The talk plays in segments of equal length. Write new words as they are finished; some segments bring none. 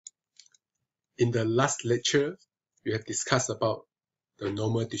In the last lecture, we have discussed about the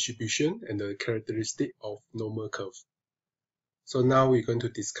normal distribution and the characteristic of normal curve. So now we're going to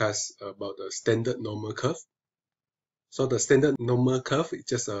discuss about the standard normal curve. So the standard normal curve is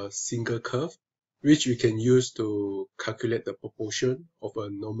just a single curve which we can use to calculate the proportion of a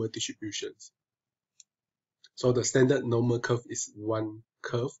normal distribution. So the standard normal curve is one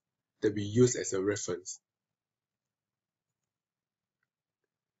curve that we use as a reference.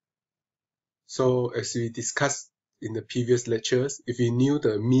 So as we discussed in the previous lectures, if we knew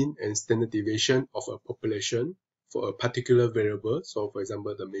the mean and standard deviation of a population for a particular variable, so for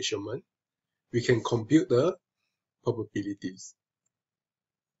example the measurement, we can compute the probabilities.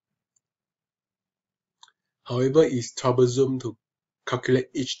 However, it's troublesome to calculate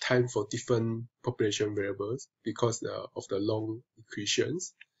each time for different population variables because of the long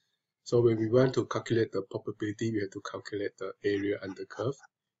equations. So when we want to calculate the probability, we have to calculate the area under curve,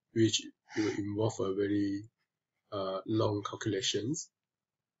 which will involve a very long calculations.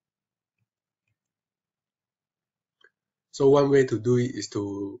 So one way to do it is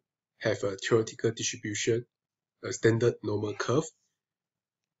to have a theoretical distribution, a standard normal curve.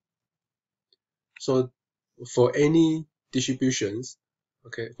 So for any distributions,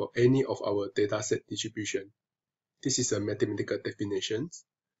 okay, for any of our dataset distribution, this is a mathematical definition.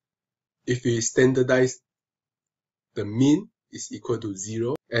 If we standardize the mean is equal to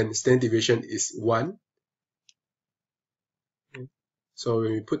 0 and standard deviation is 1, okay. So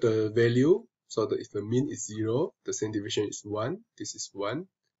when we put the value, so that if the mean is 0, the standard deviation is 1, this is 1,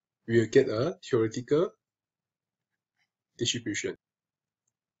 we will get a theoretical distribution.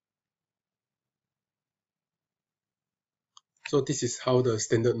 So this is how the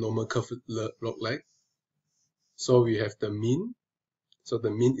standard normal curve look like. So we have the mean. So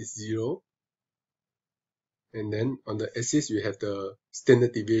the mean is 0. And then on the axis, we have the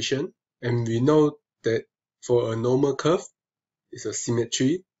standard deviation. And we know that for a normal curve, it's a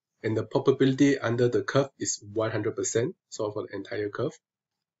symmetry. And the probability under the curve is 100%. So for the entire curve.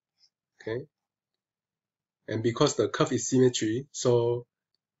 Okay. And because the curve is symmetry, so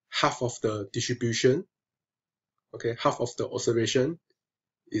half of the distribution, okay, half of the observation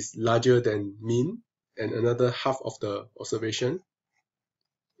is larger than mean, and another half of the observation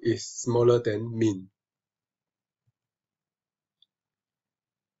is smaller than mean.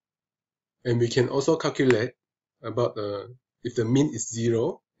 And we can also calculate about if the mean is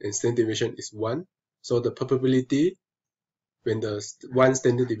 0 and standard deviation is 1, so the probability when the one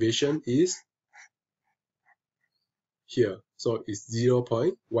standard deviation is here, so it's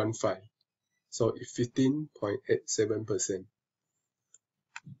 0.15, so it's 15.87%.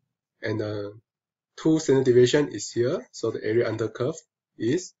 And 2 standard deviation is here, so the area under curve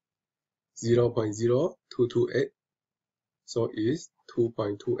is 0.0228, so it's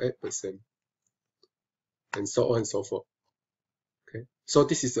 2.28%, and so on and so forth. Okay, so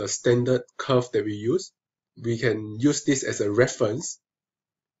this is a standard curve that we use. We can use this as a reference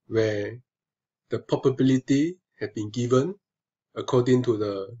where the probability has been given according to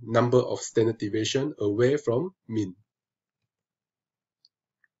the number of standard deviation away from mean.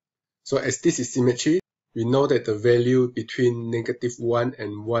 So as this is symmetry, we know that the value between -1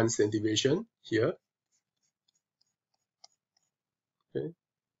 and 1 standard deviation here, okay,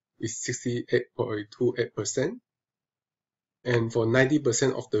 is 68.28%. And for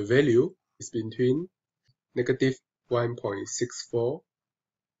 90% of the value is between -1.64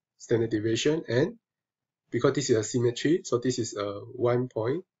 standard deviation and, because this is a symmetry, so this is a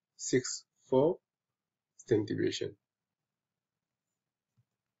 1.64 standard deviation.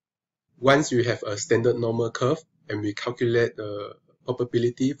 Once we have a standard normal curve and we calculate the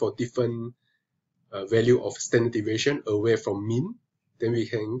probability for different value of standard deviation away from mean, then we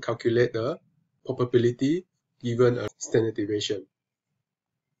can calculate the probability given a standard deviation.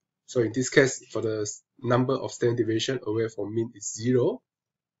 So in this case, for the number of standard deviation away from mean is 0,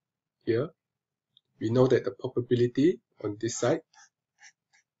 here, we know that the probability on this side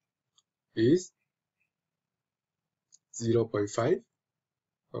is 0.5,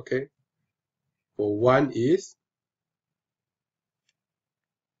 okay. For 1 is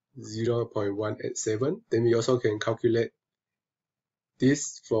 0.187. Then we also can calculate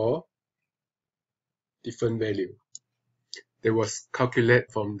this for different value. That was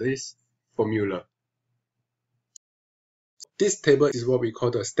calculated from this formula. This table is what we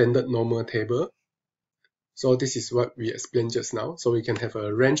call the standard normal table. So this is what we explained just now. So we can have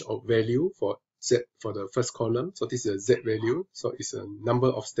a range of value for Z for the first column. So this is a Z value. So it's a number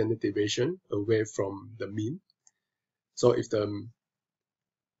of standard deviation away from the mean. So if the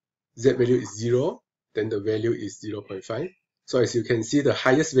Z value is 0, then the value is 0.5. So as you can see, the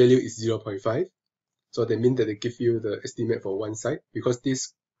highest value is 0.5. So that means that they give you the estimate for one side because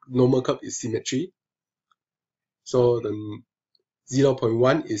this normal curve is symmetry. So the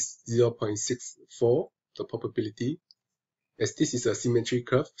 0.1 is 0.64, the probability. As this is a symmetry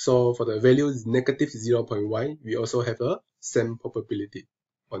curve, so for the value is negative 0.1, we also have a same probability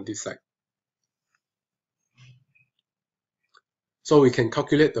on this side. So we can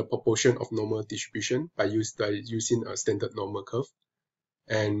calculate the proportion of normal distribution by using a standard normal curve.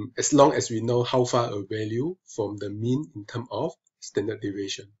 And as long as we know how far a value from the mean in terms of standard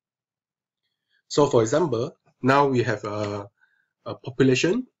deviation. So for example, now we have a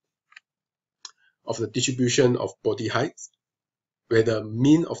population of the distribution of body heights, where the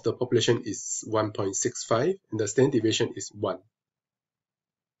mean of the population is 1.65 and the standard deviation is 1.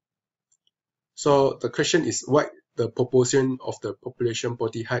 So the question is what the proportion of the population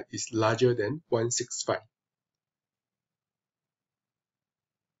body height is larger than 165.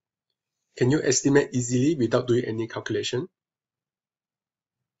 Can you estimate easily without doing any calculation?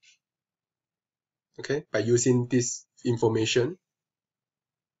 Okay, by using this information,